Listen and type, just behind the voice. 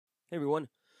Hey everyone,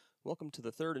 welcome to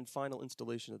the third and final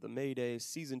installation of the Mayday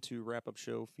Season 2 wrap-up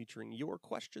show featuring your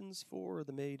questions for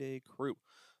the Mayday crew.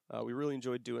 We really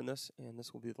enjoyed doing this, and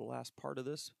this will be the last part of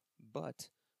this, but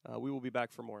we will be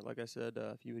back for more. Like I said,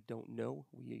 if you don't know,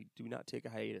 we do not take a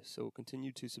hiatus, so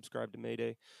continue to subscribe to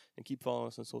Mayday and keep following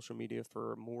us on social media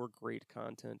for more great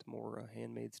content, more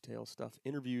Handmaid's Tale stuff,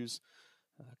 interviews,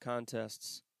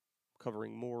 contests,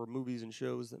 covering more movies and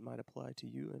shows that might apply to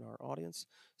you and our audience.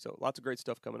 So lots of great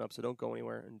stuff coming up, so don't go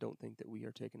anywhere and don't think that we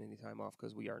are taking any time off,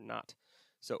 because we are not.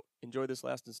 So enjoy this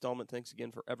last installment. Thanks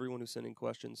again for everyone who's sending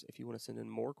questions. If you want to send in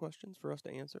more questions for us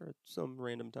to answer at some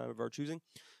random time of our choosing,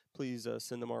 please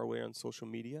send them our way on social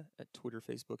media at Twitter,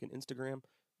 Facebook, and Instagram.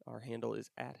 Our handle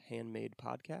is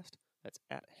 @HandmaidPodcast. That's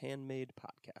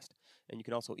 @HandmaidPodcast. And you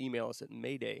can also email us at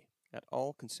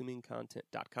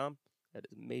mayday@allconsumingcontent.com. That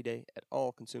is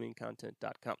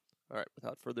mayday@allconsumingcontent.com. All right,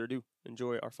 without further ado,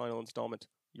 enjoy our final installment.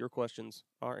 Your questions,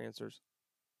 our answers.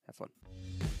 Have fun.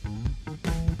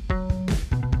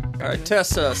 All right,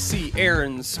 Tessa C.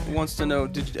 Aarons wants to know,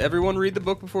 did everyone read the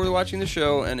book before watching the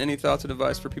show, and any thoughts and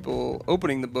advice for people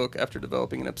opening the book after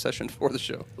developing an obsession for the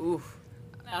show? Oof.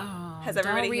 Has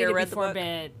everybody here read the book?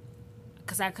 Bed,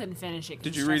 because I couldn't finish it.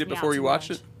 Did you read it before you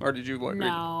watched it? Or did you read it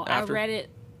after? I read it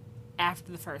after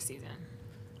the first season.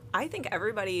 I think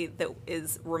everybody that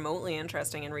is remotely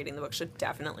interested in reading the book should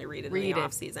definitely read it in the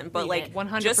off season. But like,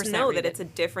 100% just know that it's a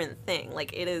different thing.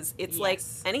 Like it's like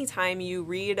anytime you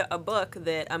read a book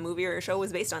that a movie or a show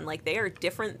was based on, like they are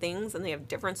different things and they have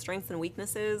different strengths and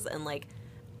weaknesses, and like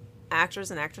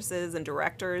actors and actresses and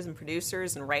directors and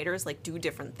producers and writers like do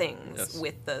different things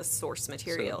with the source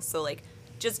material. So like,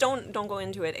 just don't go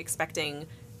into it expecting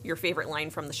your favorite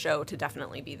line from the show to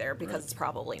definitely be there, because it's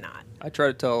probably not. I try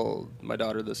to tell my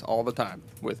daughter this all the time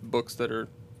with books that are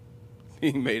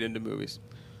being made into movies.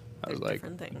 I was like,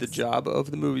 the job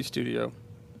of the movie studio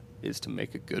is to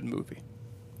make a good movie.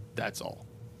 That's all.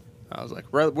 I was like,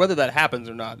 whether that happens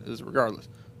or not is regardless.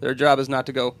 Their job is not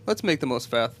to go, let's make the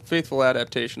most faithful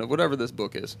adaptation of whatever this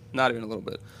book is. Not even a little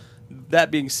bit. That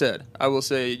being said, I will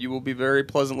say you will be very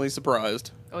pleasantly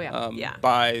surprised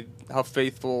by how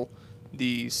faithful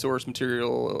the source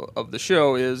material of the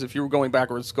show is. If you were going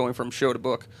backwards, going from show to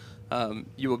book,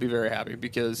 you will be very happy,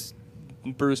 because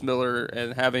Bruce Miller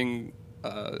and having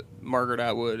Margaret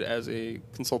Atwood as a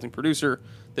consulting producer,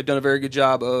 they've done a very good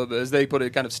job of, as they put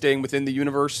it, kind of staying within the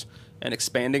universe and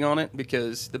expanding on it,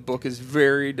 because the book is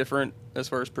very different as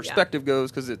far as perspective goes,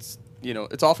 because it's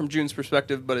all from June's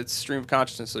perspective, but it's stream of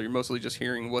consciousness, so you're mostly just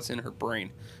hearing what's in her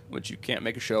brain, which you can't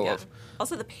make a show of.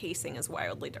 Also, the pacing is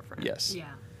wildly different. Yes.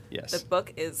 Yeah. Yes. The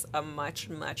book is a much,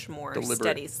 much more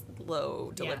steady,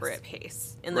 slow, deliberate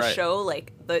pace. In the show,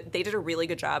 like they did a really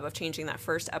good job of changing that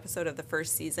first episode of the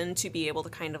first season to be able to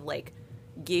kind of like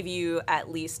give you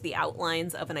at least the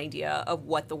outlines of an idea of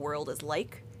what the world is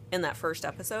like in that first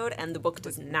episode, and the book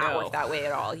does not work that way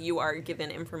at all. You are given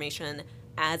information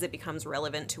as it becomes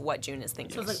relevant to what June is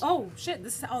thinking. So it's like, oh shit,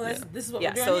 this is what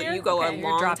we're doing so here? you go a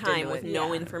long time with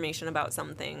no information about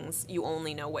some things. You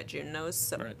only know what June knows.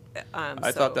 So,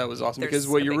 I thought that was awesome, because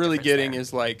what you're really getting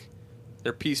is like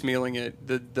they're piecemealing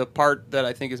it. The part that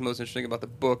I think is most interesting about the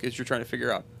book is you're trying to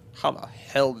figure out, how the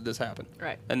hell did this happen?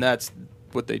 Right. And that's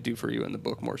what they do for you in the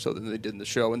book more so than they did in the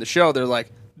show. In the show, they're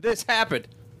like, this happened.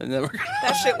 And then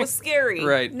that shit was scary.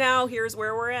 Right. Now here's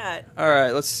where we're at. All right,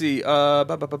 let's see. I'm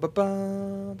looking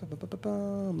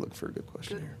for a good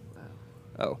question here.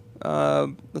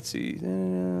 Let's see.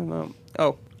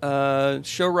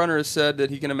 Showrunner has said that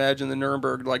he can imagine the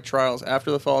Nuremberg-like trials after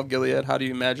the fall of Gilead. How do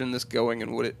you imagine this going,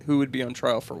 and who would be on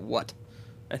trial for what?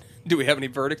 And do we have any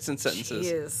verdicts and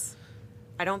sentences? Jeez.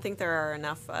 I don't think there are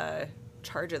enough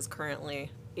charges currently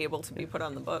able to be put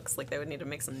on the books. Like, they would need to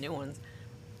make some new ones.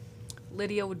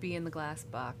 Lydia would be in the glass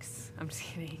box. I'm just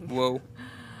kidding. Whoa.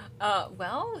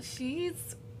 Well, she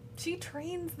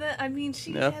trains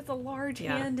she has a large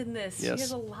hand in this. Yes. She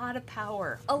has a lot of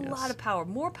power. Lot of power.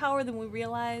 More power than we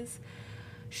realize.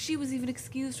 She was even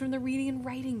excused from the reading and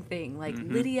writing thing. Like,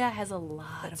 Lydia has a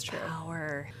lot of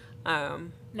power. I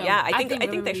think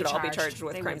they should all be charged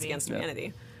with crimes against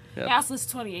humanity. Yep. Yeah, also it's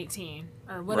 2018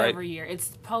 or whatever year.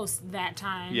 It's post that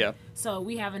time. Yeah. So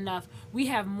we have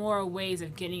more ways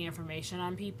of getting information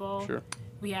on people. Sure.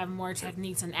 We have more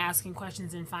techniques on asking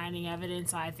questions and finding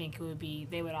evidence. So I think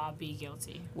they would all be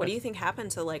guilty. What do you think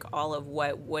happened to like all of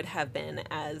what would have been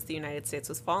as the United States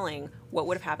was falling? What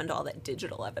would have happened to all that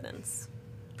digital evidence?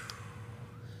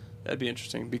 That'd be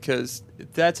interesting, because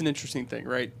that's an interesting thing,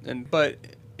 right? But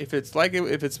if it's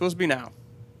supposed to be now,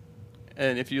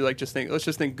 and if you let's just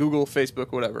think Google,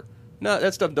 Facebook, whatever. No,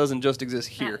 that stuff doesn't just exist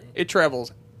here. It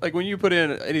travels like when you put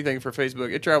in anything for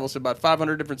Facebook, it travels to about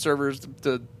 500 different servers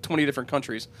to 20 different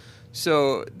countries.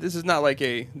 So this is not like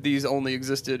these only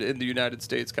existed in the United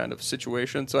States kind of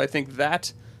situation. So I think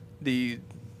that the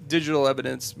digital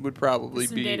evidence would probably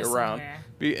be around.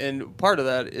 And part of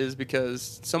that is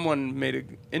because someone made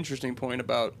an interesting point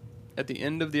about at the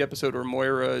end of the episode where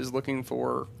Moira is looking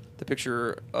for the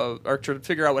picture of, or to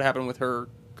figure out what happened with her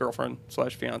girlfriend /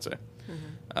 fiance.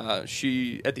 Mm-hmm.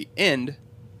 She at the end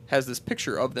has this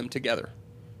picture of them together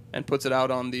and puts it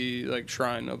out on the like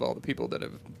shrine of all the people that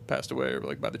have passed away or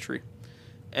like by the tree.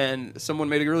 And someone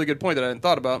made a really good point that I hadn't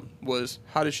thought about was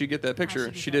how did she get that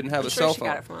picture? She didn't have a cell phone. She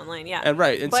got it from online, yeah. And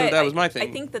right, and but so that was my thing.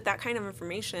 I think that kind of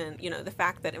information, the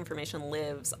fact that information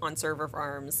lives on server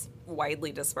farms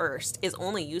widely dispersed is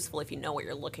only useful if you know what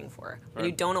you're looking for. When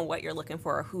you don't know what you're looking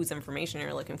for or whose information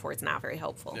you're looking for, it's not very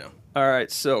helpful. Yeah. All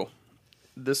right, so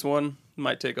this one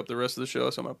might take up the rest of the show,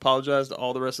 so I'm going to apologize to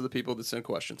all the rest of the people that sent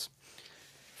questions.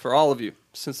 For all of you,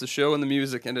 since the show and the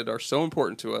music and it are so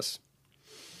important to us,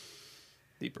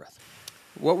 deep breath.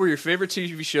 What were your favorite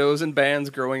TV shows and bands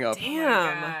growing up?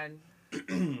 Damn.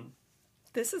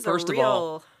 This is First of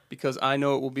all, because I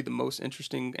know it will be the most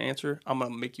interesting answer, I'm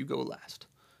going to make you go last.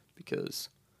 Because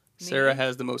Sarah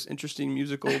has the most interesting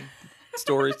musical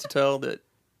stories to tell that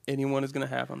anyone is going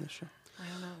to have on this show. I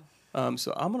don't know.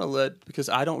 So I'm going to because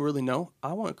I don't really know,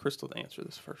 I want Crystal to answer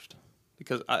this first.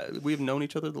 Because we've known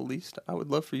each other the least. I would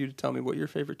love for you to tell me what your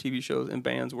favorite TV shows and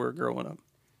bands were growing up.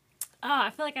 Oh,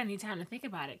 I feel like I need time to think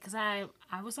about it because I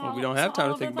was all. Well, we don't have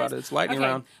time to think about it. It's lightning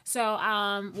round. So,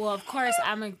 well, of course,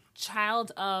 I'm a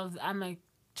child of the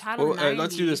 90s.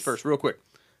 Let's do this first, real quick.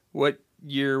 What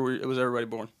year was everybody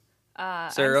born?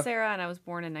 Sarah? I'm Sarah, and I was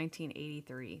born in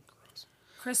 1983.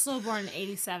 Crystal, born in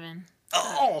 87.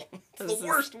 Oh, the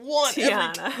worst one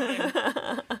Tiana. Every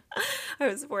time. I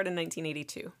was born in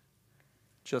 1982.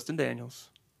 Justin Daniels,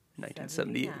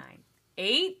 1978.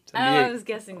 8? I was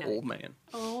guessing that. Old man.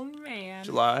 Old man.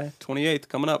 July 28th,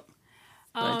 coming up.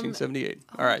 1978.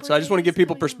 All right, so I just want to give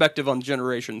people perspective on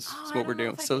generations. That's what we're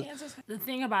doing. So the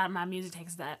thing about my music taste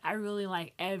is that I really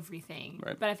like everything.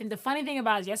 Right. But I think the funny thing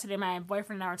about it is yesterday my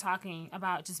boyfriend and I were talking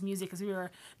about just music because we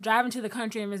were driving to the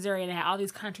country in Missouri and they had all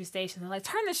these country stations. I'm like,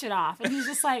 turn this shit off. And he's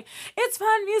just like, it's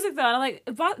fun music though. And I'm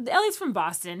like, Ellie's from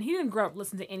Boston. He didn't grow up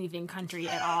listening to anything country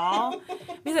at all.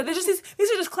 He's like, these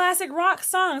are just classic rock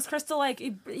songs. Crystal, like,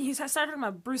 he started talking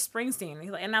about Bruce Springsteen.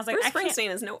 And I was like, Bruce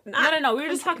Springsteen is no. We were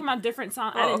just talking about different songs.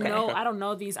 I don't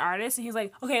know these artists. And he's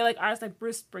like, okay, like artists like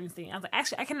Bruce Springsteen. I was like,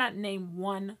 actually, I cannot name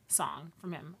one song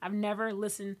from him. I didn't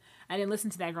listen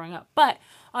to that growing up. But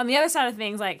on the other side of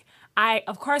things, like, I,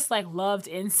 of course, like, loved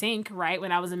NSYNC, right,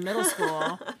 when I was in middle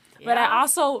school. Yeah. But I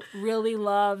also really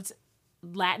loved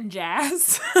Latin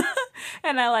jazz.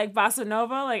 And I like bossa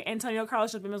nova. Like, Antonio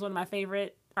Carlos Jobim is one of my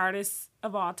favorite artists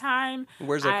of all time.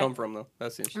 Where's that come from, though?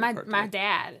 That's the interesting part. My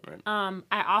dad. Right.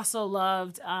 I also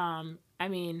loved,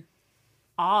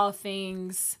 all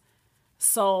things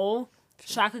soul,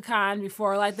 Chaka Khan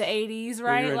before like the 80s,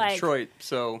 right? You're in like Detroit,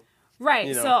 so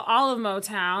right. So all of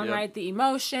Motown, right? The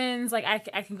Emotions, like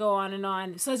I can go on and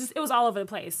on. So it was all over the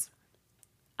place.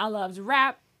 I loved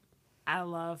rap. I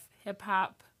love hip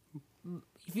hop.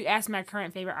 If you ask my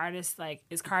current favorite artist, like,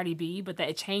 is Cardi B, but that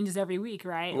it changes every week,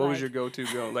 right? What was your go-to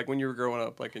like when you were growing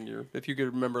up, like if you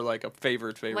could remember like a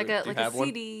favorite, like a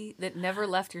CD that never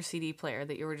left your CD player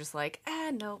that you were just like,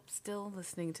 nope, still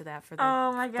listening to that for the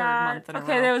third month in a row.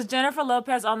 Okay, there was Jennifer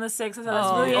Lopez on the 6th, so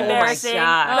that's really embarrassing. But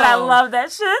I love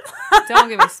that shit. Don't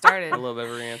get me started. I love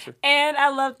every answer. And I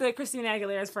love the Christina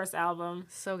Aguilera's first album.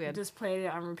 So good. Just played it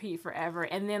on repeat forever.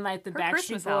 And then like the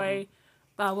Backstreet Boy.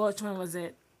 Which one was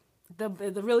it? The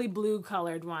really blue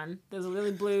colored one. There's a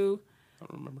really blue. I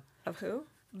don't remember. Of who?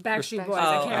 Backstreet Boys.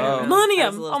 I can't remember.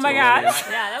 Millennium. Oh my god. Yeah,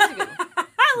 that was a good one.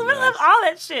 I love all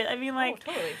that shit. I mean, like,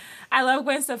 totally. I love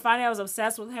Gwen Stefani. I was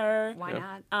obsessed with her. Why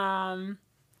not?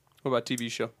 What about TV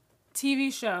show?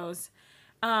 TV shows.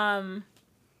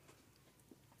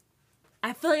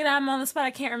 I feel like I'm on the spot.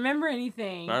 I can't remember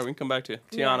anything. All right, we can come back to you.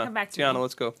 Tiana,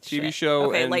 let's go. TV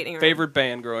show and favorite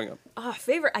band growing up.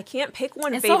 Favorite. I can't pick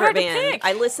one it's favorite so hard band. To pick.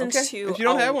 I listened to. If you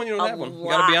don't have one, you don't have one. You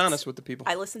got to be honest with the people.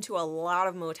 I listened to a lot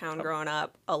of Motown growing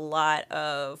up. A lot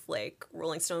of like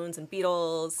Rolling Stones and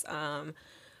Beatles.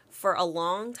 For a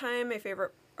long time, my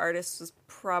favorite artist was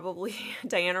probably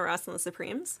Diana Ross and the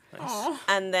Supremes. Nice.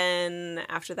 And then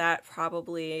after that,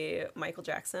 probably Michael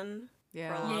Jackson.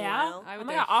 Yeah. For a long while. I would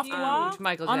off the wall.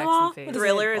 Michael Jackson fan.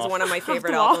 Thriller is one of my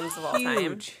favorite albums of all time.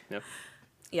 Huge. Yep.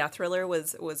 Yeah, Thriller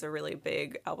was a really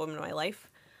big album in my life.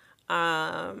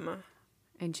 And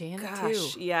Janet too.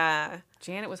 Yeah.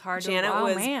 Janet was hard Janet to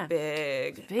was man.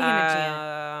 big. Big into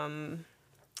Janet.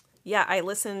 Yeah, I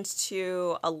listened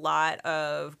to a lot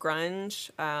of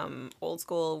grunge, old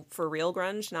school for real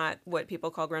grunge, not what people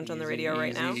call grunge on the radio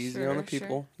right now. Easy on the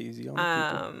people. Easy on the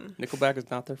people. Nickelback is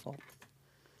not their fault.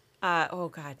 Oh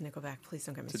God, Nickelback! Please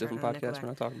don't get me started. It's a different podcast we're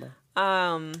not talking about.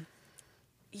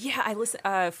 Yeah, I listen.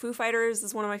 Foo Fighters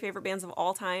is one of my favorite bands of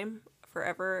all time.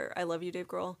 Forever, I love you, Dave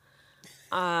Grohl.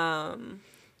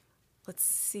 Let's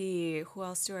see, who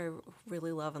else do I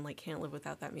really love and like can't live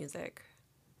without that music?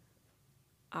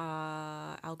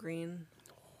 Al Green.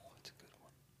 Oh, that's a good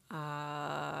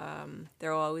one.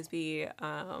 There will always be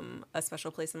a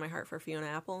special place in my heart for Fiona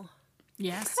Apple.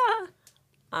 Yes.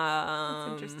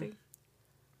 That's interesting.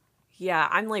 Yeah,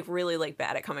 I'm like really like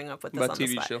bad at coming up with this on the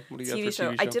spot. Show? What do you got TV for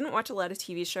show? TV show? I didn't watch a lot of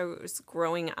TV shows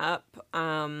growing up.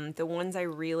 The ones I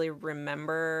really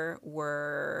remember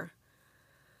were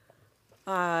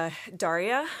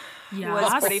Daria.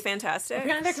 Was pretty fantastic.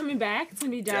 Apparently they're coming back. It's gonna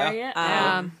be Daria.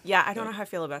 Yeah, I don't know how I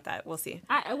feel about that. We'll see.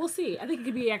 We'll see. I think it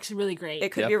could be actually really great.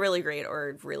 It could be really great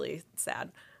or really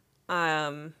sad.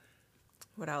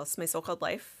 What else? My So-Called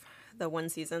Life, the one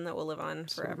season that will live on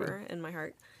forever in my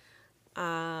heart.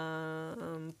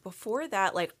 Before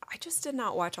that, like I just did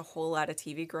not watch a whole lot of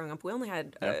TV growing up. We only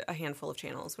had a handful of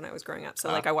channels when I was growing up, so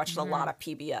like I watched a lot of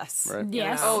PBS. Right.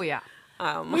 Yes. Oh yeah.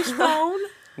 Wishbone.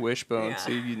 Wishbone. Yeah.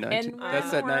 See,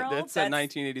 that's that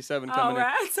 1987 coming in.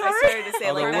 Right, sorry. I started to say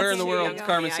Although like where that's in the too world young is for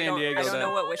Carmen me. Sandiego? I don't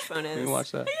know what Wishbone is. You can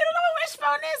watch that. You don't know what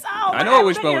Wishbone is? Oh, I know what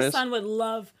Wishbone is. Your son would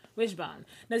love Wishbone.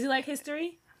 Does he like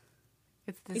history?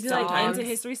 Is he like into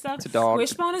history stuff? It's a dog.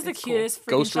 Wishbone is the cutest freaking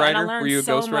Ghost show, and I Rider? learned Were you a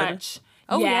so Ghost Rider? much.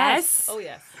 Oh yes. Oh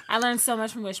yes. I learned so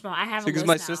much from Wishbone. I have Because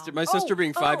my sister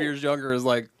being 5 years younger is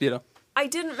like, I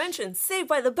didn't mention Saved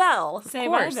by the Bell. Saved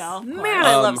by the Bell. Man,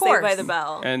 I love Saved by the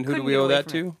Bell. And who do we owe that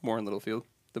to? Warren Littlefield,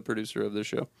 the producer of this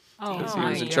show. Oh, Because he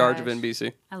was in charge of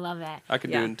NBC. I love that. I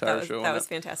could do an entire show on that was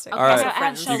fantastic. Okay, All right. so I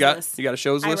have shows list. You got a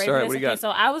shows list? All right, what do you got? So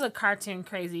I was a cartoon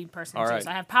crazy person All too. right. So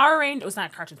I have Power Rangers. It's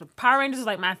not cartoons, but Power Rangers is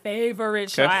like my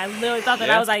favorite show. I literally thought that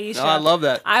I was Aisha. No, I love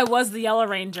that. I was the Yellow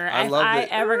Ranger. I if love I it.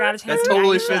 ever got a chance That to be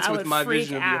totally Aisha, fits I with would my freak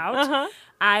vision of out. you.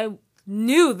 I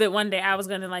knew that one day I was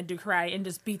gonna like do karate and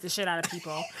just beat the shit out of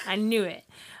people. I knew it.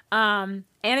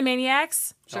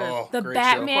 Animaniacs. Sure. Oh, the great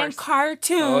Batman show.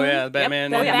 cartoon. Oh yeah, the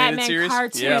Batman animated Batman series.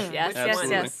 cartoon. Yeah,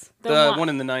 Yes. The one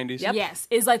in the 90s. Yep. Yes,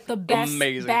 is like the best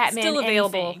Amazing. Batman Still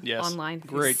available anything. online.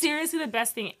 Great. Seriously, the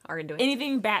best thing. Are into it.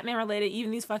 Anything Batman related,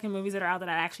 even these fucking movies that are out that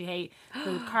I actually hate,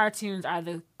 the cartoons are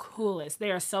the coolest.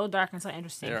 They are so dark and so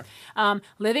interesting.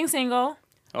 Living Single.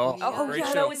 Oh, great yeah,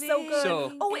 show. that was so good. So,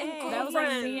 and That was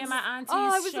like me and my auntie's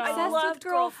I was show. obsessed with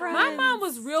Girlfriends. My mom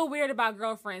was real weird about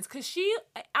Girlfriends because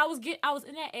I was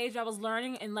in that age. I was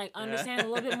learning and like understanding a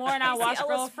little bit more, and I watched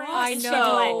Girlfriends. I and she'd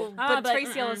know, be but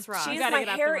Tracy Ellis Ross. She's my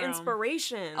hair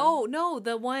inspiration. Oh no,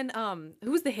 the one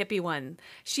who was the hippie one?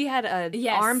 She had a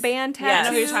armband tattoo. Yeah, I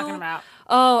know who you're talking about.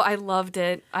 Oh, I loved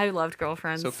it. I loved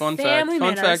Girlfriends. So fun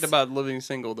fact about Living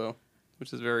Single though,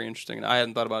 which is very interesting, and I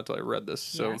hadn't thought about it until I read this.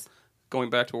 So. Yes. Going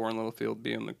back to Warren Littlefield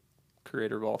being the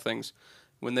creator of all things,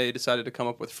 when they decided to come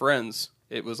up with Friends,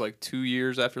 it was like 2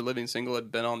 years after Living Single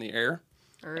had been on the air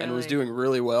and was doing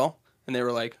really well. And they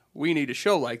were like, we need a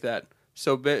show like that.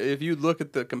 So if you look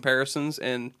at the comparisons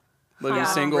and Living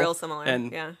Single real similar.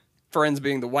 and Friends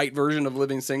being the white version of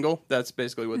Living Single, that's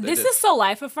basically what they did. This is so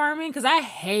life affirming because I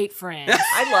hate Friends.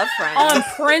 I love Friends.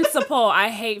 On principle, I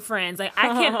hate Friends. Like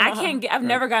I've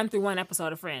never gotten through one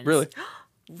episode of Friends. Really?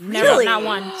 Never, really? Not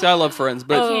one. See, I love Friends,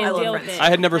 but I can't deal with it. I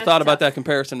had never thought about that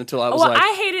comparison until I was like...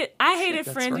 I hated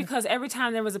Friends right. because every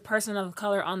time there was a person of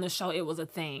color on the show, it was a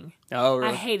thing. Oh,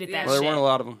 really? I hated that Well, there shit. weren't a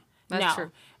lot of them. That's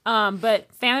true.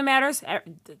 But Family Matters,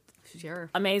 Sure.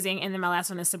 amazing. And then my last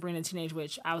one is Sabrina Teenage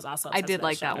Witch. I was also obsessed I did with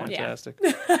like show. that one. Fantastic.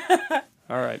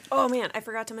 All right. Oh man, I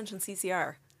forgot to mention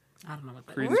CCR. I don't know what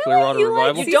that Creedence is. Clearwater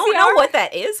Revival. You don't know what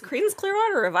that is? Creedence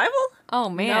Clearwater Revival? Oh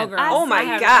man. No, girl. Oh my I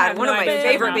have god, one no of my idea.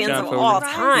 favorite bands John of Fogerty.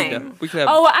 all Yeah, time. we could have...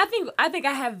 Oh, well, I think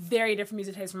I have very different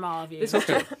music tastes from all of you.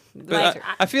 But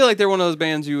I feel like they're one of those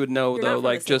bands you would know, You're though, not from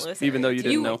like, the St. just Louis even though area. you Do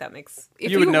didn't know. That makes... If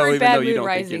You would know heard even Bad though you Mood don't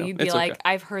think Rising, you know. you'd be It's like, okay.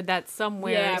 I've heard that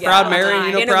somewhere. Yeah, Proud all Mary, the you time.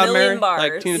 In know a Proud million Mary? bars.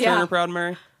 Like Tina Yeah. Turner, Proud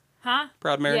Mary? Huh?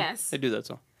 Proud Mary? Yes. They do that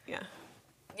song. Yeah.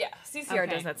 Yeah, CCR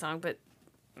Okay. does that song, but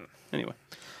Anyway.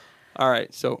 All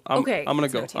right, so I'm gonna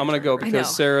go. I'm gonna go I know.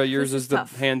 because Sarah, yours This is is the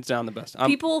tough. hands down the best.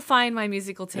 people find my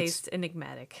musical taste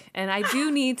enigmatic, and I do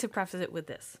need to preface it with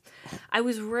this. I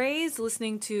was raised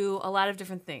listening to a lot of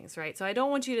different things, right? So I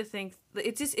don't want you to think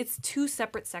it's two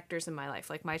separate sectors in my life,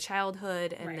 like my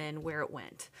childhood and then where it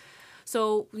went.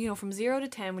 So, from 0 to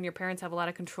 10, when your parents have a lot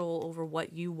of control over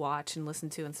what you watch and listen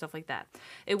to and stuff like that,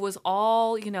 it was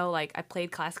all, like I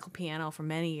played classical piano for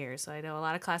many years, so I know a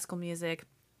lot of classical music.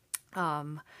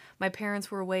 My parents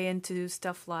were way into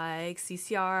stuff like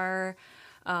CCR.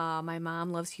 My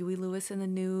mom loves Huey Lewis and the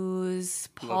News.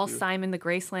 Paul Simon, the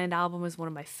Graceland album is one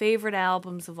of my favorite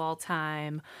albums of all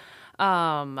time.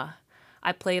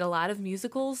 I played a lot of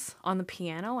musicals on the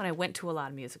piano, and I went to a lot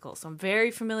of musicals. So I'm very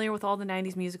familiar with all the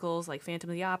 90s musicals, like Phantom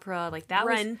of the Opera. Like that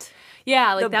Rent.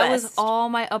 Was all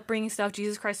my upbringing stuff,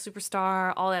 Jesus Christ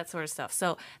Superstar, all that sort of stuff.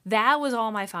 So that was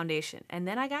all my foundation. And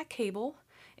then I got cable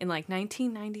in like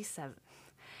 1997.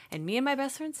 And me and my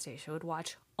best friend Stacia would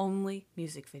watch only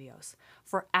music videos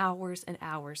for hours and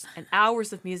hours and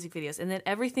hours of music videos. And then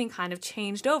everything kind of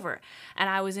changed over. And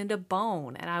I was into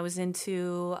Bone, and I was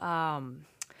into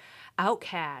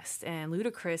Outkast, and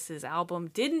Ludacris's album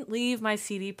didn't leave my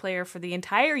CD player for the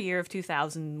entire year of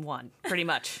 2001, pretty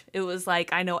much. It was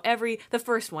like, I know the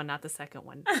first one, not the second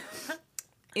one.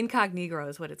 Incognito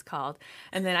is what it's called.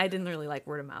 And then I didn't really like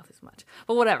word of mouth as much.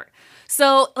 But whatever.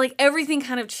 So, like, everything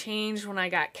kind of changed when I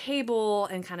got cable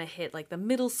and kind of hit, like, the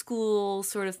middle school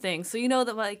sort of thing. So, you know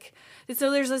that, like,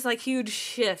 so there's this, like, huge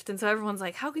shift. And so everyone's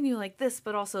like, how can you like this,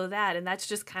 but also that? And that's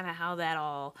just kind of how that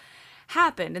all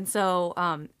happened. And so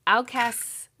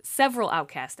several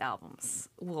Outkast albums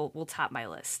will top my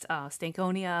list.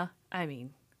 Stankonia, I mean,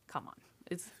 come on.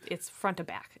 It's front to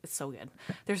back. It's so good.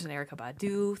 There's an Erykah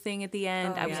Badu thing at the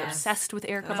end. I was obsessed with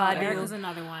Erykah Badu. Erykah's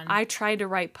another one. I tried to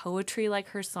write poetry like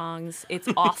her songs. It's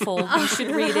awful. You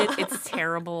should read it. It's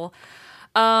terrible.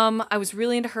 I was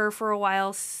really into her for a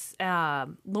while.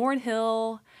 Lauryn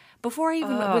Hill. Before I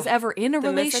even was ever in a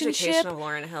relationship. The Miseducation of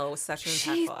Lauryn Hill was such an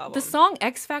impactful album. The song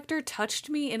X Factor touched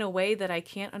me in a way that I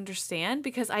can't understand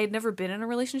because I had never been in a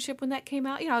relationship when that came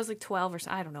out. You know, I was like 12 or so.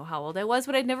 I don't know how old I was,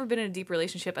 but I'd never been in a deep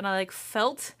relationship. And I like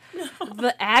felt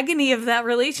the agony of that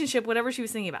relationship, whatever she was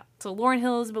singing about. So Lauryn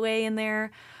Hill is way in there.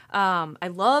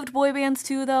 I loved boy bands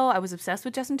too, though. I was obsessed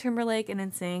with Justin Timberlake and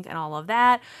NSYNC and all of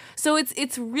that. So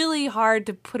it's really hard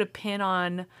to put a pin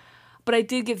on. But I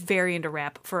did get very into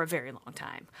rap for a very long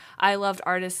time. I loved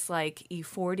artists like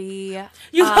E40.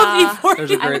 You love E40?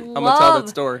 There's a great, I'm going to tell that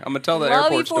story. I'm going to tell the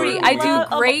airport E40. story. I do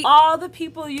great. Of all the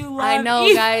people you love, I know,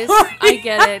 E40. guys. I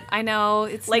get it. I know.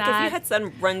 It's like, not... if you had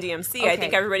said Run DMC, I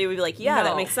think everybody would be like, yeah,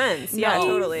 that makes sense. Yeah,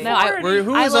 totally. No,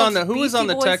 who was on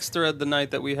the text thread the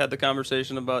night that we had the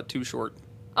conversation about Too Short?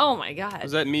 Oh, my God.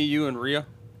 Was that me, you, and Rhea?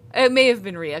 It may have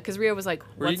been Rhea, because Rhea was like,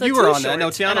 what's you were on that. No,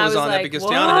 Tiana was on that because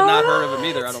Tiana had not heard of him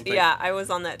either, I don't think. Yeah, I was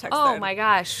on that text thread. Oh, my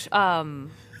gosh.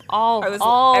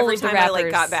 Every time I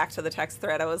like got back to the text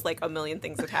thread, I was like, a million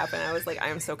things would happen. I was like, I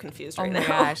am so confused right now. Oh, my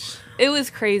gosh. It was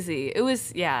crazy. It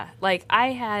was, like,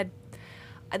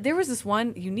 there was this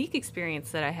one unique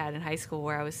experience that I had in high school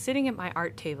where I was sitting at my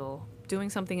art table doing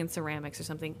something in ceramics or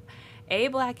something. A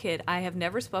black kid I have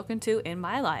never spoken to in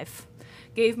my life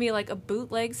gave me like a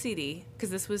bootleg CD, because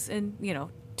this was in,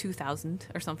 2000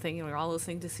 or something, and we were all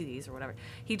listening to CDs or whatever.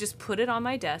 He just put it on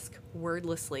my desk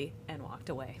wordlessly and walked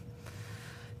away.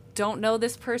 Don't know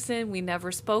this person. We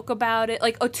never spoke about it.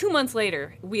 Like, 2 months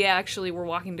later, we actually were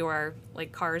walking to our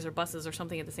like cars or buses or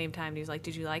something at the same time. And he was like,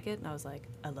 "Did you like it?" And I was like,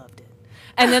 "I loved it."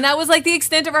 And then that was like the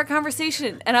extent of our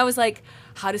conversation. And I was like,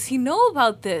 "How does he know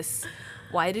about this?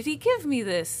 Why did he give me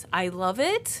this? I love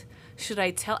it. Should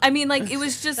I tell?" I mean, like, it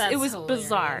was just, it was hilarious.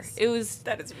 Bizarre.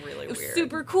 That is really weird.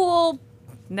 Super cool.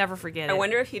 Never forget it. I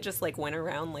wonder if he just like went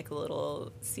around like a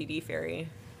little CD fairy.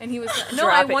 And he was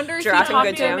I wonder if he talked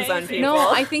good jams on people.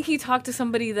 No, I think he talked to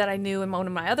somebody that I knew in one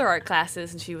of my other art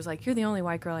classes, and she was like, "You're the only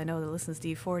white girl I know that listens to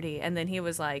E40." And then he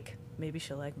was like, "Maybe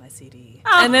she'll like my CD."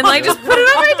 Oh. And then like just put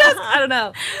it on my desk. I don't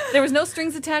know. There was no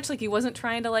strings attached. Like, he wasn't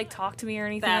trying to like talk to me or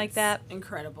anything like that.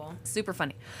 Incredible. Super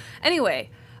funny.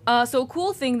 Anyway, so a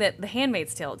cool thing that The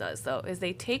Handmaid's Tale does, though, is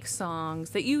they take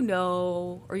songs that you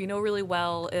know or you know really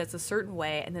well, it's a certain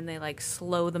way, and then they like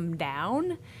slow them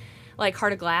down. Like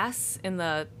Heart of Glass in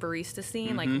the barista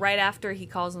scene, like right after he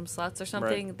calls them sluts or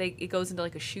something, it goes into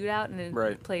like a shootout, and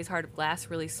it plays Heart of Glass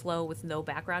really slow with no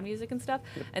background music and stuff,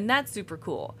 and that's super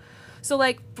cool. So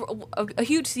like a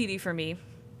huge CD for me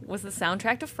was the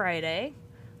soundtrack to Friday.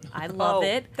 I love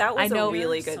it. That was I know a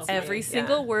really good CD. Every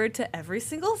single word to every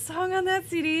single song on that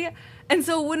CD, and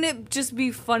so wouldn't it just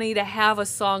be funny to have a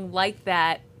song like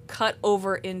that cut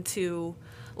over into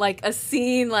like a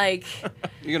scene, like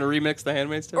you're gonna remix The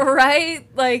Handmaid's Tale, right?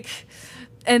 Like,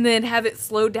 and then have it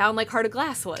slowed down like Heart of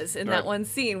Glass was in that one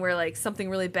scene where like something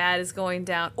really bad is going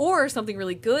down or something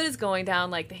really good is going down.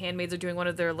 Like the handmaids are doing one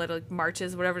of their little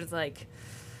marches, whatever. It's like,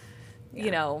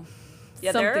 something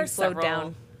there are slowed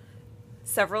down.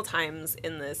 Several times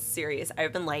in this series,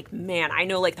 I've been like, man, I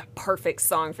know like the perfect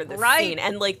song for this scene,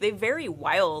 and like they vary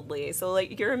wildly. So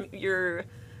like your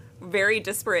very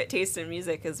disparate taste in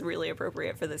music is really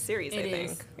appropriate for this series. I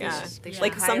think. Yeah.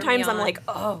 Like sometimes I'm like,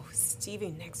 oh, Stevie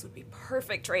Nicks would be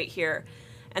perfect right here,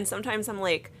 and sometimes I'm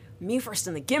like, Me First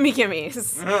and the Gimme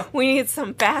Gimmes. We need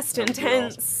some fast,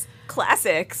 intense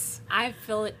classics. I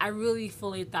really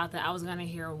fully thought that I was gonna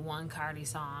hear one Cardi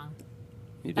song.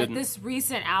 You didn't. Like this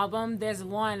recent album, there's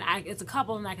one. It's a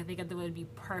couple of them I can think of that would be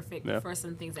perfect for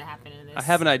some things that happen in this. I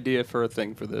have an idea for a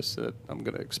thing for this that I'm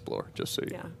gonna explore. Just so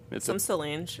you. Yeah.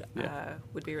 Solange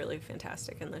would be really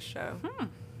fantastic in this show.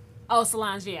 Oh,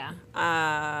 Solange, yeah.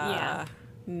 Yeah.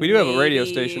 We do have a radio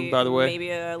station, by the way.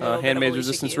 Maybe a little Handmaid's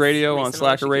Resistance Radio on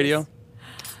Slacker Radio.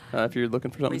 If you're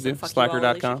looking for something to do,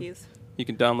 slacker.com. You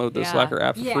can download the Slacker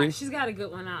app for free. Yeah, she's got a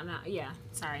good one out now. Yeah,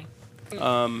 sorry.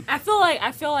 I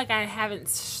feel like I haven't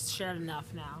shared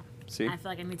enough now. See, I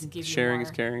feel like I need to give you sharing more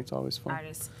is caring. It's always fun.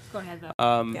 Artists. Go ahead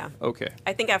though. Yeah. Okay.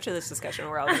 I think after this discussion,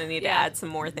 we're all going to need to add some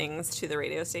more things to the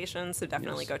radio station. So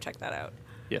definitely go check that out.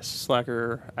 Yes,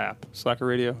 Slacker app, Slacker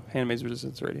Radio, Handmaid's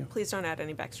Resistance Radio. Please don't add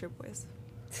any Backstreet Boys.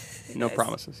 No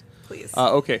promises. Please.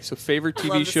 Okay, so favorite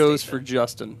TV shows for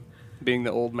Justin, being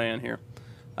the old man here.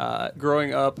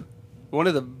 Growing up, one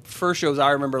of the first shows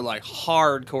I remember like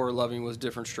hardcore loving was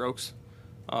Different Strokes.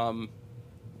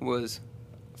 Was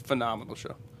a phenomenal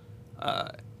show.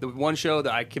 The one show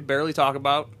that I could barely talk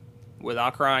about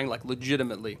without crying, like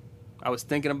legitimately, I was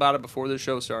thinking about it before the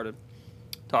show started,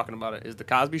 talking about it, is The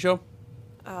Cosby Show.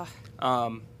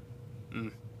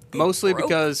 Mostly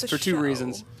because, for two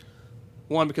reasons.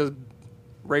 One, because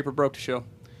Raper broke the show.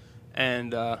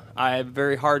 And I have a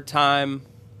very hard time,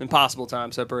 impossible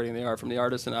time, separating the art from the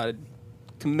artist, and I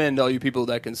commend all you people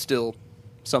that can still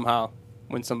somehow,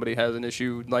 when somebody has an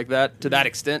issue like that, to that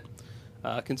extent,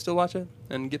 can still watch it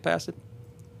and get past it.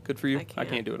 Good for you. I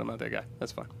can't do it. I'm not that guy.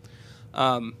 That's fine.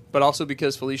 But also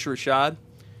because Phylicia Rashad,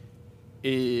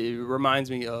 it reminds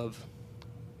me of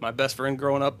my best friend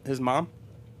growing up, his mom.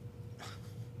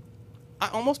 I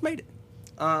almost made it.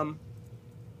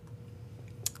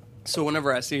 So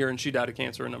whenever I see her, and she died of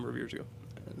cancer a number of years ago,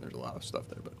 and there's a lot of stuff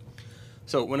there, but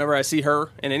so whenever I see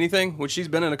her in anything, which she's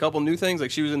been in a couple new things,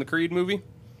 like she was in the Creed movie,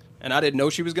 and I didn't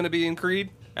know she was going to be in Creed,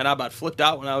 and I about flipped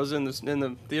out when I was in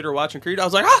the theater watching Creed. I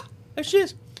was like, there she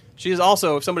is. She is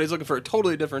also, if somebody's looking for a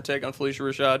totally different take on Phylicia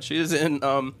Rashad, she is in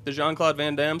the Jean-Claude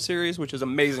Van Damme series, which is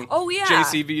amazing. Oh, yeah.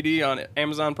 JCVD on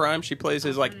Amazon Prime. She plays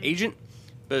his, like, agent.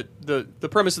 But the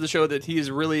premise of the show that he is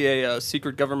really a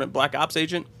secret government black ops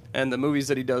agent, and the movies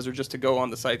that he does are just to go on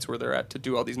the sites where they're at to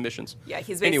do all these missions. Yeah,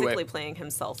 he's basically playing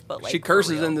himself, but like she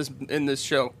curses in this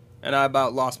show, and I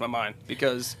about lost my mind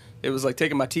because it was like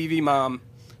taking my TV mom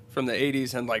from the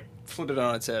 80s and like flipped it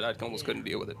on its head. I almost couldn't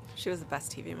deal with it. She was the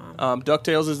best TV mom.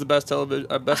 DuckTales is the best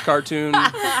best cartoon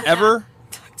ever.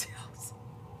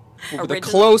 DuckTales. The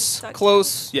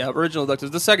close, original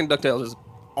DuckTales. The second DuckTales is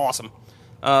awesome.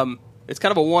 It's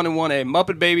kind of a 1-in-1A.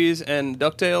 Muppet Babies and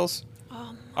DuckTales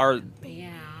are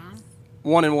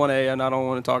 1 and 1A, and I don't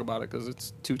want to talk about it because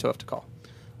it's too tough to call.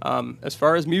 As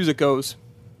far as music goes,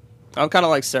 I'm kind of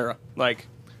like Sarah. Like,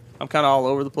 I'm kind of all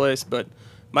over the place, but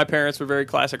my parents were very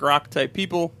classic rock type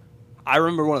people. I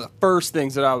remember one of the first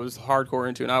things that I was hardcore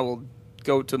into, and I will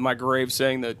go to my grave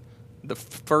saying that the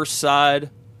first side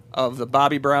of the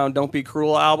Bobby Brown Don't Be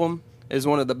Cruel album is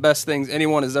one of the best things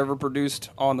anyone has ever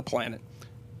produced on the planet.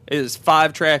 It is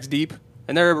 5 tracks deep,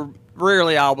 and there are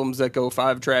rarely albums that go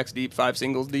 5 tracks deep, 5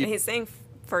 singles deep. And he's saying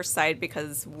first side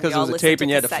because it was a tape and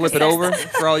you had to flip it over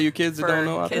for all you kids that don't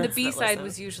know out there. And the B-side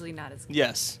was usually not as good.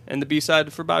 Yes, and the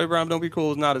B-side for Bobby Brown, Don't Be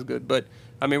Cool, is not as good. But,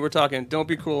 I mean, we're talking Don't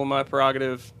Be Cool, My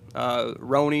Prerogative,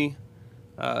 Roni.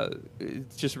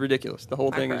 It's just ridiculous. The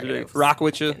whole thing is ridiculous. Rock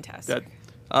With You. Fantastic.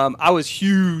 I was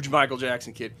huge Michael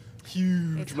Jackson kid.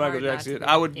 Huge Michael Jackson kid.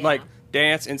 I would,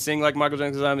 dance and sing like Michael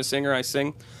Jackson because I'm a singer. I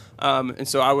sing. And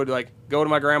so I would go to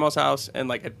my grandma's house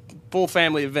and at full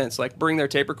family events, bring their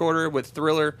tape recorder with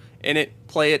Thriller in it,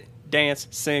 play it, dance,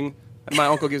 sing. And my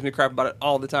uncle gives me crap about it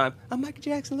all the time. I'm Michael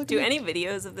Jackson. Look at me. Do any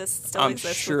videos of this still exist?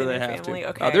 I'm sure they have family? to.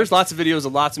 Okay. There's lots of videos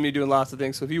of lots of me doing lots of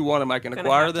things. So if you want them, I can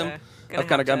acquire them. I've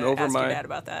kind of gotten over my dad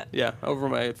about that. Yeah, over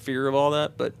my fear of all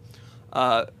that. But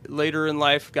later in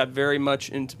life, got very much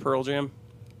into Pearl Jam.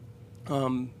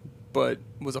 But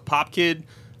was a pop kid.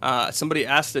 Somebody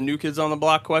asked the New Kids on the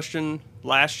Block question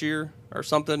last year or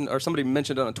something, or somebody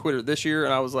mentioned it on Twitter this year,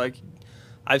 and I was like,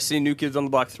 I've seen New Kids on the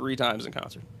Block 3 times in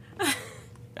concert.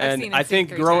 And I think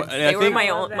they were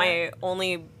my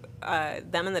only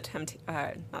them and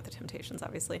the not the Temptations,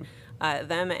 obviously,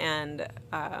 them and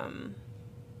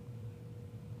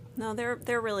no,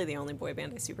 they're really the only boy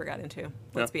band I super got into.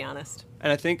 Let's be honest.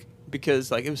 And I think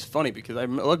because it was funny because I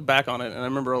look back on it and I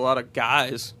remember a lot of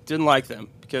guys didn't like them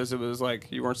because it was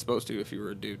you weren't supposed to if you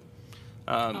were a dude.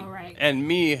 Right. And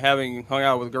me having hung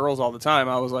out with girls all the time,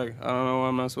 I was like, I don't know,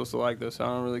 I'm not supposed to like this. I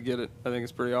don't really get it. I think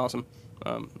it's pretty awesome.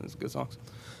 It's good songs.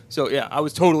 So yeah, I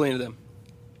was totally into them.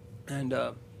 And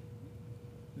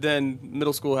then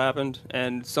middle school happened,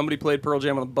 and somebody played Pearl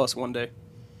Jam on the bus one day.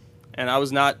 And I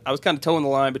was kind of towing the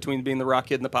line between being the rock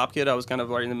kid and the pop kid. I was kind of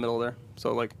right in the middle there.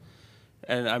 So like,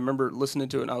 and I remember listening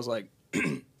to it, and I was like,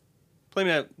 play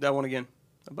me that one again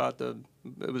about it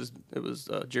was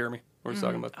Jeremy we were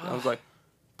talking about. I was like,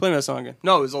 play me that song again.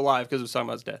 No, it was Alive because it was talking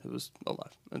about his dad. It was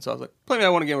Alive. And so I was like, play me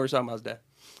that one again where we were talking about his dad.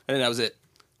 And then that was it.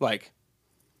 Like,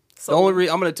 the only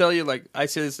reason, I'm going to tell you, like, I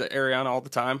say this to Ariana all the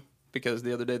time because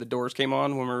the other day the Doors came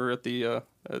on when we were at the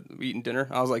eating dinner.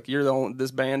 I was like,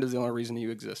 this band is the only reason you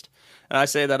exist. And I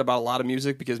say that about a lot of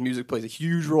music because music plays a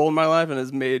huge role in my life and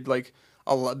has made, like,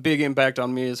 a big impact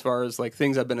on me as far as, like,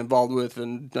 things I've been involved with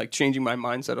and, like, changing my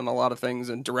mindset on a lot of things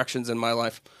and directions in my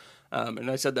life. And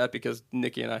I said that because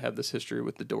Nikki and I have this history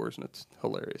with the Doors, and it's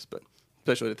hilarious, but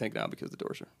especially to think now because the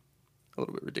Doors are a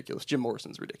little bit ridiculous. Jim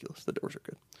Morrison's ridiculous. The Doors are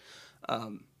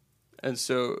good. And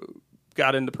so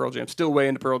got into Pearl Jam, still way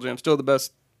into Pearl Jam, still the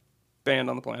best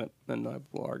band on the planet, and I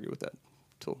will argue with that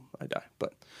until I die.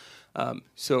 But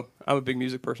so I'm a big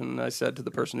music person, and I said to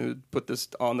the person who put this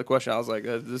on the question, I was like,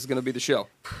 this is going to be the show.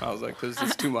 I was like, because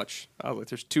it's too much. I was like,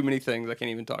 there's too many things. I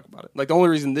can't even talk about it. Like, the only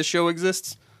reason this show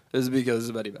exists is because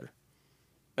of Eddie Vedder.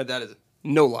 And that is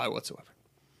no lie whatsoever.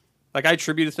 Like, I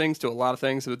attributed things to a lot of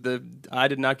things, but I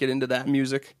did not get into that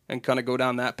music and kind of go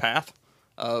down that path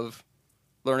of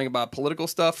learning about political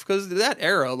stuff, because that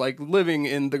era, like living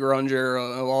in the grunge era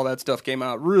of all that stuff came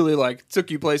out, really like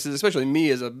took you places, especially me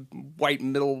as a white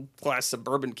middle class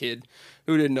suburban kid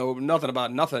who didn't know nothing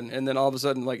about nothing. And then all of a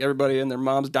sudden, like, everybody and their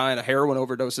mom's dying of heroin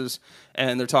overdoses,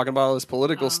 and they're talking about all this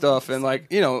political stuff. And like,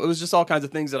 you know, it was just all kinds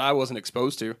of things that I wasn't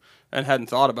exposed to and hadn't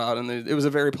thought about. And it was a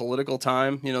very political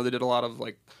time. You know, they did a lot of,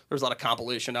 like, there was a lot of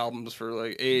compilation albums for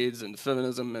like AIDS and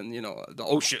feminism and, you know, the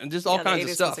ocean and just all kinds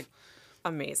of stuff.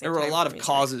 Amazing. There were a lot of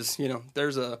causes, you know.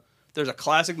 There's a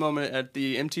classic moment at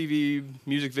the MTV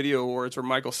Music Video Awards where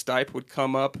Michael Stipe would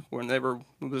come up when they were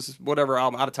whatever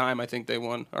album, Out of Time, I think they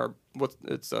won, or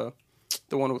the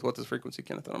one with What's the Frequency,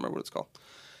 Kenneth, I don't remember what it's called.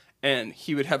 And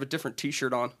he would have a different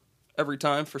T-shirt on every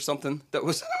time for something that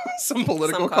was some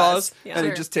political cause, yeah. And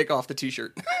he'd just take off the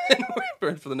T-shirt and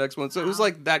wait for the next one. So it was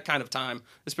like that kind of time,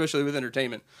 especially with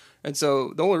entertainment. And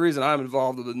so the only reason I'm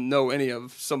involved with know any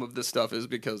of some of this stuff is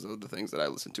because of the things that I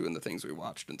listened to and the things we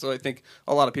watched. And so I think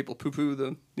a lot of people poo-poo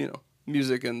the, you know,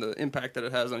 music and the impact that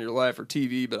it has on your life or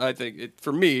TV. But I think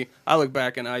for me, I look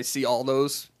back and I see all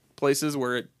those places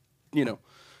where it, you know,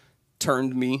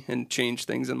 turned me and changed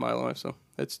things in my life. So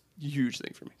it's a huge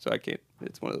thing for me. So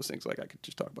it's one of those things like I could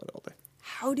just talk about it all day.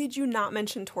 How did you not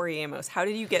mention Tori Amos? How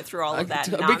did you get through all of that?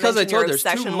 Because I told you, there's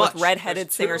too much. With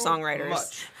redheaded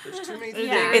singer-songwriters. There's too many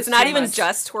things. It's not even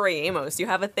just Tori Amos. You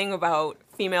have a thing about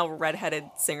female redheaded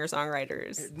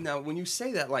singer-songwriters. Now, when you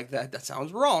say that like that, that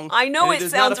sounds wrong. I know it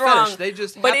sounds wrong. They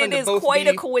just but it is quite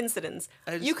a coincidence.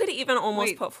 You could even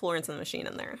almost put Florence and the Machine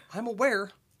in there. I'm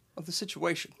aware of the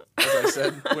situation, as I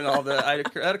said, when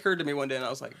that occurred to me one day, and I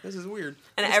was like, "This is weird."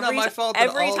 And it's not my fault.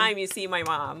 Every time you see my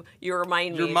mom, you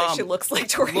remind me that she looks like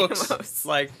Tori Amos.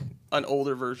 Like an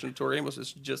older version of Tori Amos.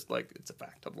 It's just like it's a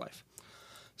fact of life.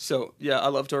 So yeah, I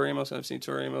love Tori Amos, and I've seen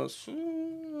Tori Amos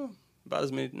not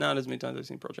as many times as I've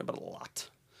seen Pearl Jam, but a lot.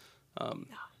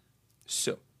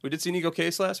 So we did see Nico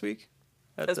Case last week.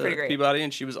 That's pretty great. Peabody,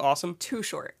 and she was awesome. Too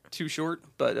short,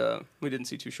 but we didn't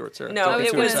see Too Short, Sarah. No,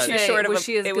 it was too short of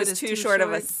a. It was too short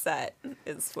of a set.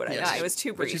 Is what I got. It was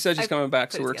too brief. But she said she's coming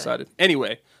back, so we're excited.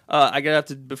 Anyway, I gotta have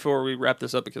to before we wrap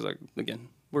this up because we're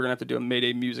gonna have to do a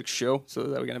Mayday music show so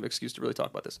that we can have an excuse to really talk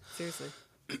about this. Seriously,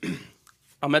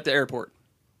 I'm at the airport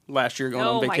last year going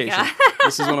on vacation.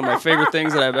 This is one of my favorite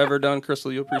things that I've ever done.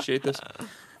 Crystal, you'll appreciate this.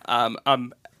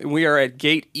 We are at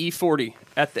gate E40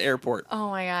 at the airport. Oh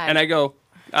my god! And I go.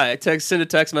 I send a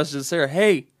text message to Sarah,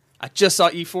 hey, I just saw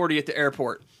E40 at the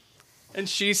airport. And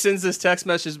she sends this text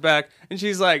message back, and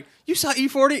she's like, you saw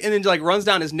E40? And then like runs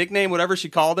down his nickname, whatever she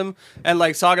called him, and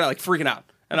like saw it like freaking out.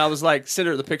 And I was like, send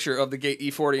her the picture of the gate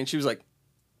E40, and she was like,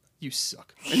 you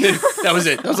suck. And then that was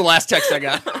it. That was the last text I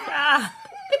got.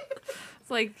 It's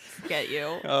like, forget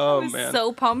you. Oh, I was man.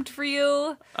 so pumped for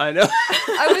you. I know.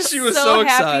 She was so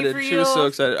excited. For you. She was so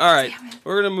excited. All right.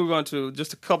 We're going to move on to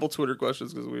just a couple Twitter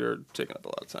questions because we are taking up a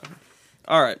lot of time.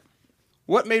 All right.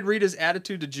 What made Rita's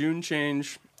attitude to June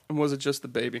change, and was it just the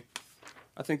baby?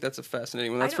 I think that's a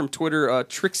fascinating one. That's from Twitter,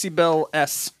 Trixie Bell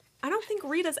S. I don't think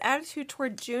Rita's attitude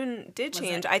toward June did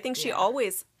change. I think she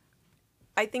always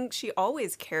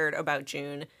cared about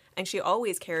June, and she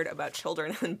always cared about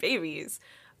children and babies.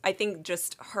 I think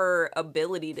just her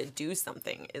ability to do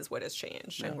something is what has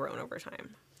changed and grown over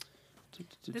time.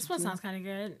 This one sounds kind of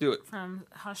good. Do it. From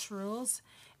Hush Rules.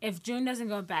 If June doesn't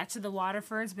go back to the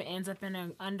Waterfords but ends up in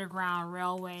an underground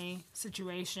railway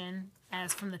situation,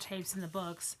 as from the tapes and the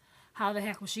books, how the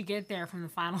heck will she get there from the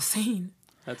final scene?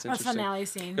 That's interesting. Or finale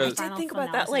scene. I did think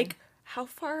about that. Like, how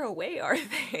far away are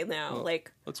they now? Well,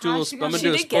 like, let's do a little. I'm gonna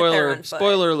do a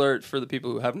spoiler alert for the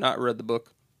people who have not read the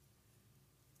book.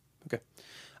 Okay.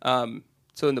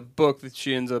 So in the book that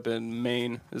she ends up in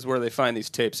Maine is where they find these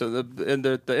tapes. So the end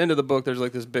of the book, there's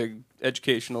like this big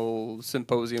educational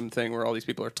symposium thing where all these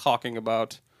people are talking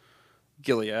about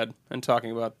Gilead and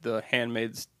talking about the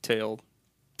Handmaid's Tale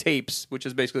tapes, which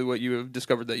is basically what you have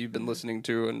discovered that you've been listening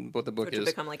to and what the book is. Which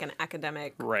has become like an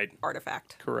academic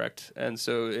artifact. Correct. And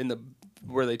so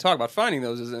where they talk about finding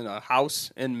those is in a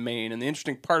house in Maine. And the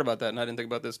interesting part about that, and I didn't think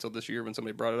about this till this year when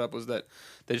somebody brought it up, was that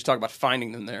they just talk about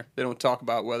finding them there. They don't talk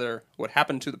about what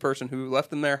happened to the person who left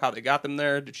them there, how they got them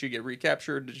there. Did she get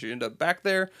recaptured? Did she end up back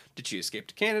there? Did she escape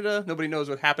to Canada? Nobody knows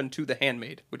what happened to the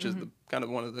handmaid, which is kind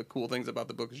of one of the cool things about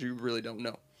the book is you really don't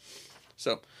know.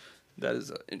 So that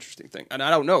is an interesting thing. And I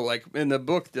don't know, like in the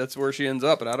book, that's where she ends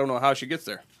up, and I don't know how she gets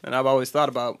there. And I've always thought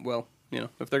about, well,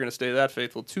 if they're going to stay that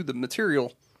faithful to the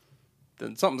material,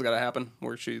 then something's got to happen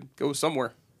where she goes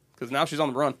somewhere, because now she's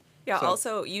on the run. Yeah, so.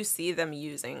 Also, you see them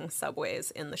using subways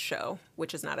in the show,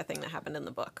 which is not a thing that happened in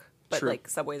the book. But, True. Like,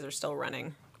 subways are still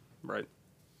running. Right.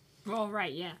 Well,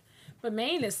 right, yeah. But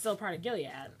Maine is still part of Gilead.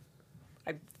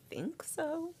 I think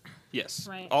so. Yes.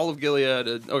 Right. All of Gilead.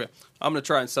 Okay, I'm going to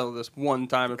try and settle this one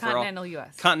time and for all. Continental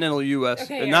U.S. Continental U.S.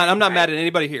 Okay, and I'm not mad at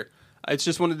anybody here. It's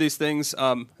just one of these things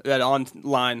that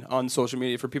online, on social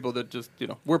media, for people that just,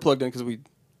 we're plugged in because we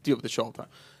deal with the show all the time.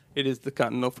 It is the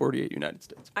Continental 48 United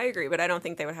States. I agree, but I don't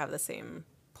think they would have the same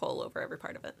pull over every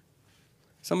part of it.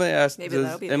 Somebody asked,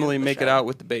 does Emily make it out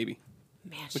with the baby?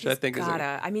 Man, which I think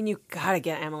you gotta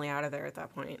get Emily out of there at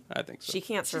that point. I think so. She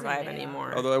can't survive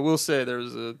anymore. Although I will say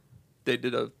they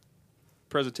did a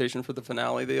presentation for the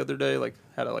finale the other day,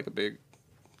 had a big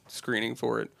screening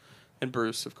for it. And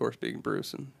Bruce, of course, being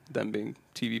Bruce and them being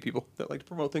TV people that like to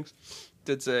promote things,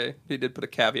 he did put a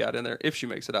caveat in there, if she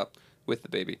makes it out with the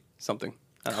baby, something.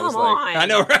 And Come on. I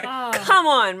know, right? Come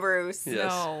on, Bruce.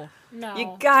 Yes. No.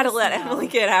 You gotta let Emily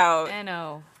get out. I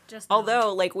know.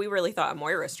 Although, we really thought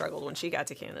Moira struggled when she got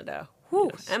to Canada. Whew,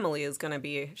 yes. Emily is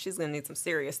she's gonna need some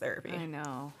serious therapy. I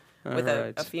know. With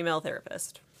a female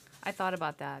therapist. I thought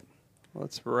about that.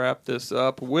 Let's wrap this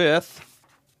up with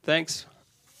thanks.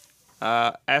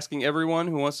 Asking everyone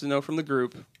who wants to know from the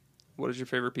group, what is your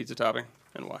favorite pizza topping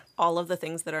and why? All of the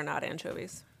things that are not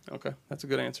anchovies. Okay, that's a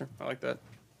good answer. I like that.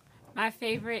 My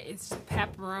favorite is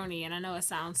pepperoni, and I know it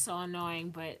sounds so annoying,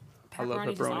 but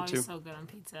pepperoni is always too. So good on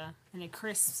pizza, and it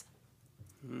crisps.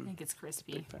 I think it's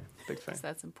crispy. Big fan. So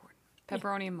that's important.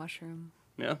 Pepperoni and mushroom.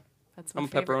 Yeah, I'm a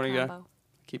pepperoni guy.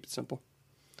 Keep it simple.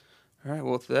 All right,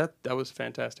 well, that was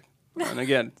fantastic. And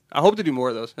again, I hope to do more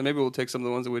of those, and maybe we'll take some of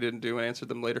the ones that we didn't do and answer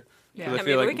them later. Yeah,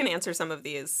 maybe we can answer some of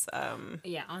these.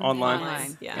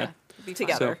 Online. Yeah. Be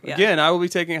together. So, again, I will be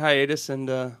taking a hiatus, and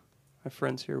my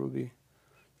friends here will be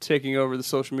taking over the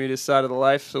social media side of the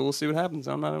life. So we'll see what happens.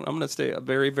 I'm going to stay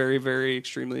very, very, very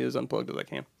extremely as unplugged as I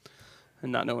can,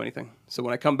 and not know anything. So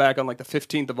when I come back on the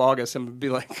 15th of August, I'm going to be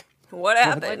like, what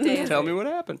happened? Tell me what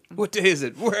happened. What day is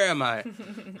it? Where am I?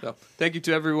 So thank you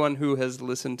to everyone who has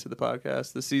listened to the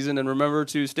podcast this season. And remember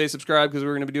to stay subscribed because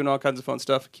we're going to be doing all kinds of fun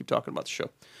stuff. Keep talking about the show.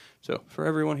 So for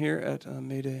everyone here at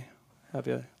Mayday, have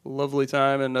a lovely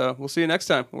time. And we'll see you next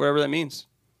time, wherever that means.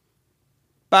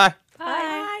 Bye.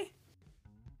 Bye.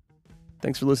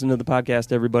 Thanks for listening to the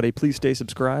podcast, everybody. Please stay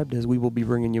subscribed as we will be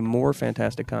bringing you more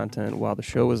fantastic content while the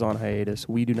show is on hiatus.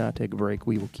 We do not take a break.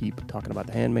 We will keep talking about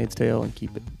The Handmaid's Tale and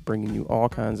keep bringing you all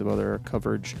kinds of other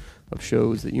coverage of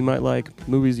shows that you might like,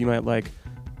 movies you might like.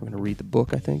 We're going to read the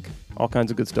book, I think. All kinds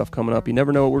of good stuff coming up. You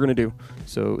never know what we're going to do.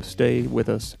 So stay with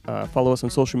us. Follow us on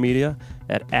social media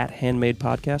at Handmaid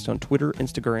Podcast on Twitter,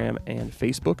 Instagram, and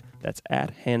Facebook. That's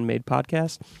at Handmaid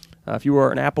Podcast. If you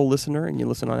are an Apple listener and you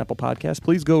listen on Apple Podcasts,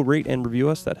 please go rate and review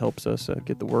us. That helps us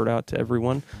get the word out to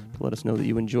everyone to let us know that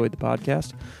you enjoyed the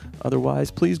podcast. Otherwise,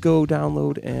 please go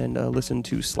download and listen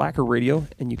to Slacker Radio,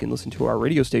 and you can listen to our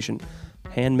radio station,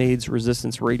 Handmaid's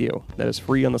Resistance Radio. That is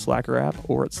free on the Slacker app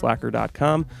or at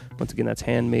slacker.com. Once again, that's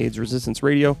Handmaid's Resistance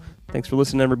Radio. Thanks for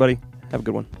listening, everybody. Have a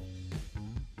good one.